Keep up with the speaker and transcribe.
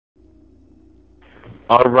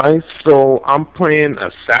Alright, so I'm playing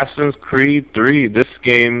Assassin's Creed 3. This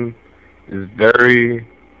game is very,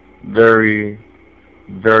 very,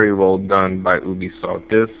 very well done by Ubisoft.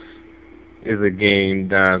 This is a game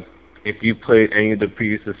that if you played any of the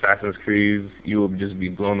previous Assassin's Creeds, you will just be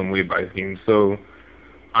blown away by the game. So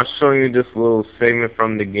I'm showing you this little segment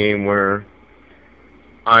from the game where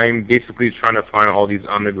I'm basically trying to find all these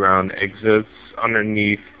underground exits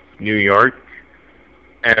underneath New York,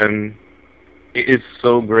 and it is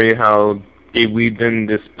so great how they weaved in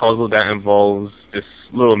this puzzle that involves this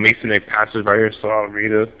little Masonic passage right here, so I'll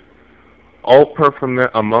read it. All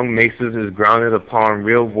preferment among Masons is grounded upon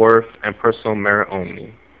real worth and personal merit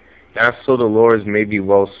only. That so the lords may be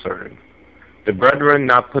well served. The brethren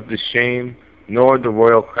not put to shame, nor the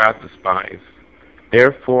royal craft despise.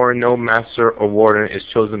 Therefore no master or warden is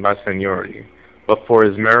chosen by seniority, but for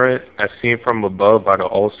his merit as seen from above by the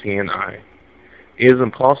all-seeing eye. It is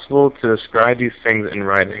impossible to describe these things in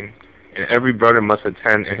writing, and every brother must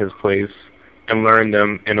attend in his place and learn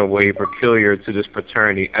them in a way peculiar to this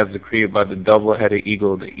fraternity as decreed by the double-headed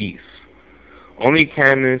eagle of the East. Only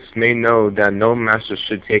canons may know that no master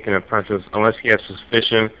should take an apprentice unless he has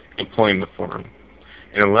sufficient employment for him,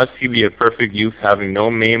 and unless he be a perfect youth having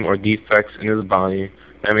no maim or defects in his body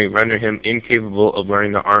that may render him incapable of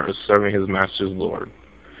learning the art of serving his master's lord,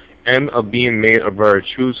 and of being made a brother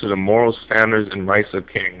true to the moral standards and rights of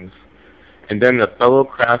kings, and then the fellow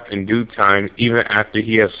craft in due time, even after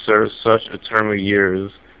he has served such a term of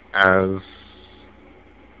years as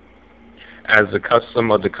the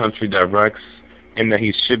custom of the country directs, and that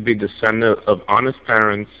he should be descendant of honest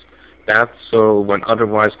parents, that so, when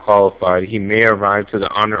otherwise qualified, he may arrive to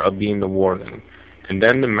the honor of being the warden, and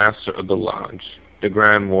then the master of the lodge, the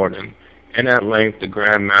grand warden, and at length the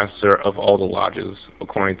Grand Master of all the lodges,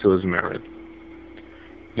 according to his merit.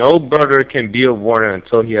 No brother can be a warden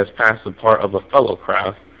until he has passed the part of a fellow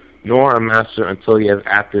craft, nor a master until he has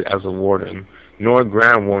acted as a warden, nor a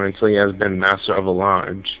grand warden until he has been master of a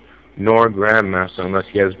lodge, nor a grand master unless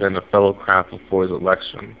he has been a fellow craft before his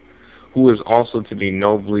election, who is also to be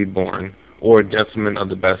nobly born, or a gentleman of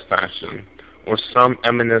the best fashion, or some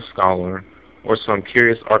eminent scholar, or some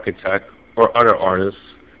curious architect, or other artist,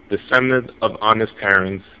 descendant of honest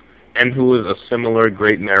parents, and who is of similar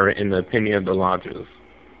great merit in the opinion of the lodges.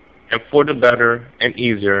 And for the better, and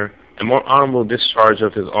easier, and more honorable discharge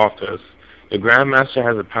of his office, the Grand Master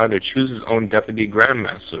has the power to choose his own deputy Grand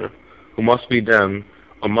Master, who must be then,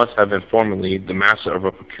 or must have been formerly, the master of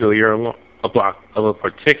a particular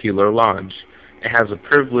lodge, and has the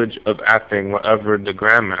privilege of acting whatever the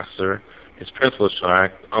Grand Master, his principal, shall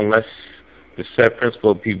act, unless the said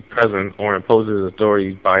principal be present or imposes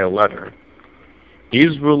authority by a letter.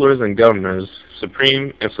 These rulers and governors,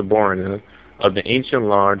 supreme and subordinate, of the ancient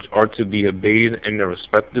lodge are to be obeyed in their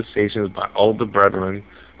respective stations by all the brethren,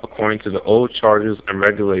 according to the old charters and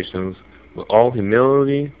regulations, with all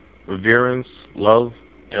humility, reverence, love,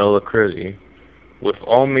 and alacrity, with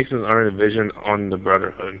all Masons under division on the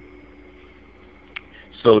brotherhood.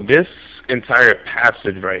 So this entire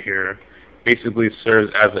passage right here basically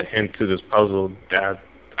serves as a hint to this puzzle that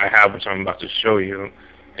I have, which I'm about to show you.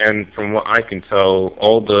 And from what I can tell,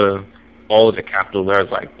 all of the capital letters,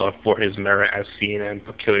 like but for his merit as seen and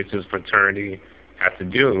peculiar to his fraternity, have to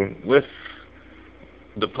do with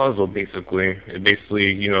the puzzle. Basically, it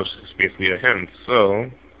basically, it's basically a hint. So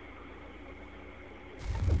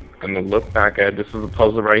I'm gonna look back at it. This is a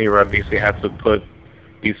puzzle right here where I basically have to put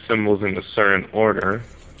these symbols in a certain order.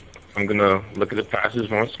 I'm gonna look at the passage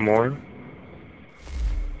once more.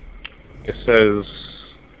 It says,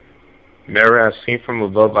 merit as seen from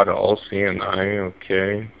above by the all-seeing eye,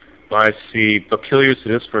 okay. But I see, peculiar to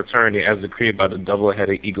this fraternity as decreed by the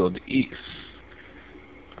double-headed eagle of the East.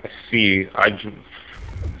 I see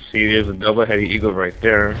there's a double-headed eagle right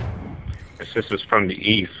there. It says it's from the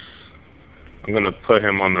East. I'm going to put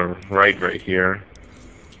him on the right here.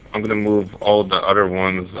 I'm going to move all the other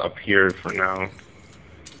ones up here for now.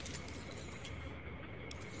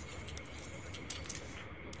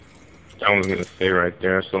 That one's going to stay right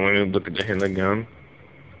there. So let me look at the hint again.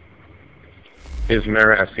 His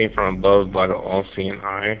merit as seen from above by the all-seeing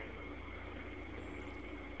eye.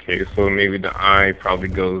 Okay, so maybe the eye probably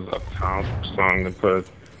goes up top. So I'm going to put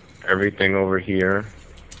everything over here.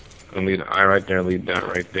 I'm going to leave the eye right there, leave that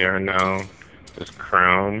right there. Now, this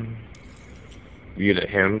crown. View the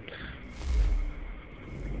hint.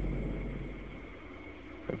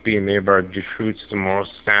 Being made by true to the moral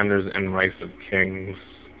standards and rights of kings.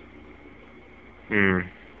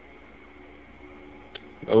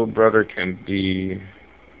 No brother can be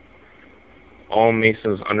all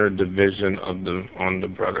Masons under division on the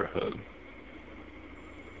brotherhood.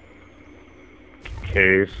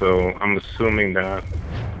 Okay, so I'm assuming that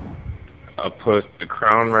I'll put the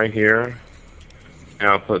crown right here, and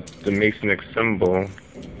I'll put the Masonic symbol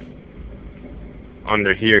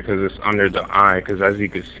under here because it's under the eye, because as you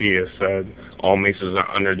can see it said all Masons are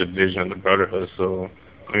under the vision of the Brotherhood, so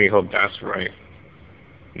let me hope that's right.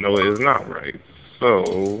 No, it is not right.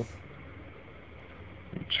 So,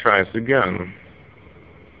 try this again.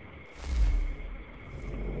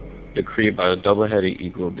 Decree by the double-headed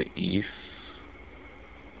eagle of the east.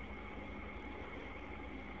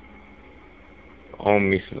 All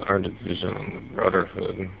Masons are the vision of the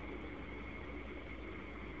Brotherhood.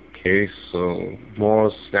 Okay, so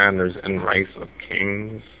moral standards and rights of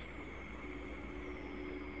kings.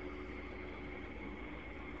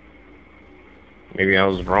 Maybe I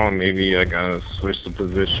was wrong. Maybe I gotta switch the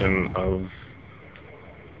position of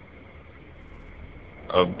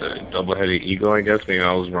the double-headed eagle, I guess. Maybe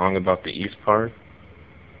I was wrong about the east part.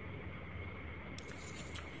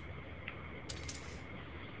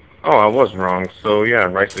 Oh, I was wrong. So yeah,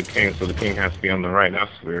 rights of the king. So the king has to be on the right.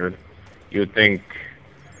 That's weird. You would think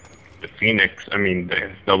the phoenix,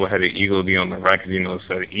 the double-headed eagle would be on the right because, it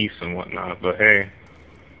said east and whatnot. But hey,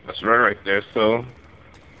 that's right there. So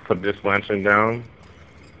put this lantern down.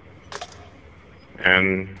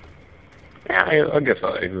 And yeah, I guess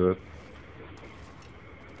I'll exit.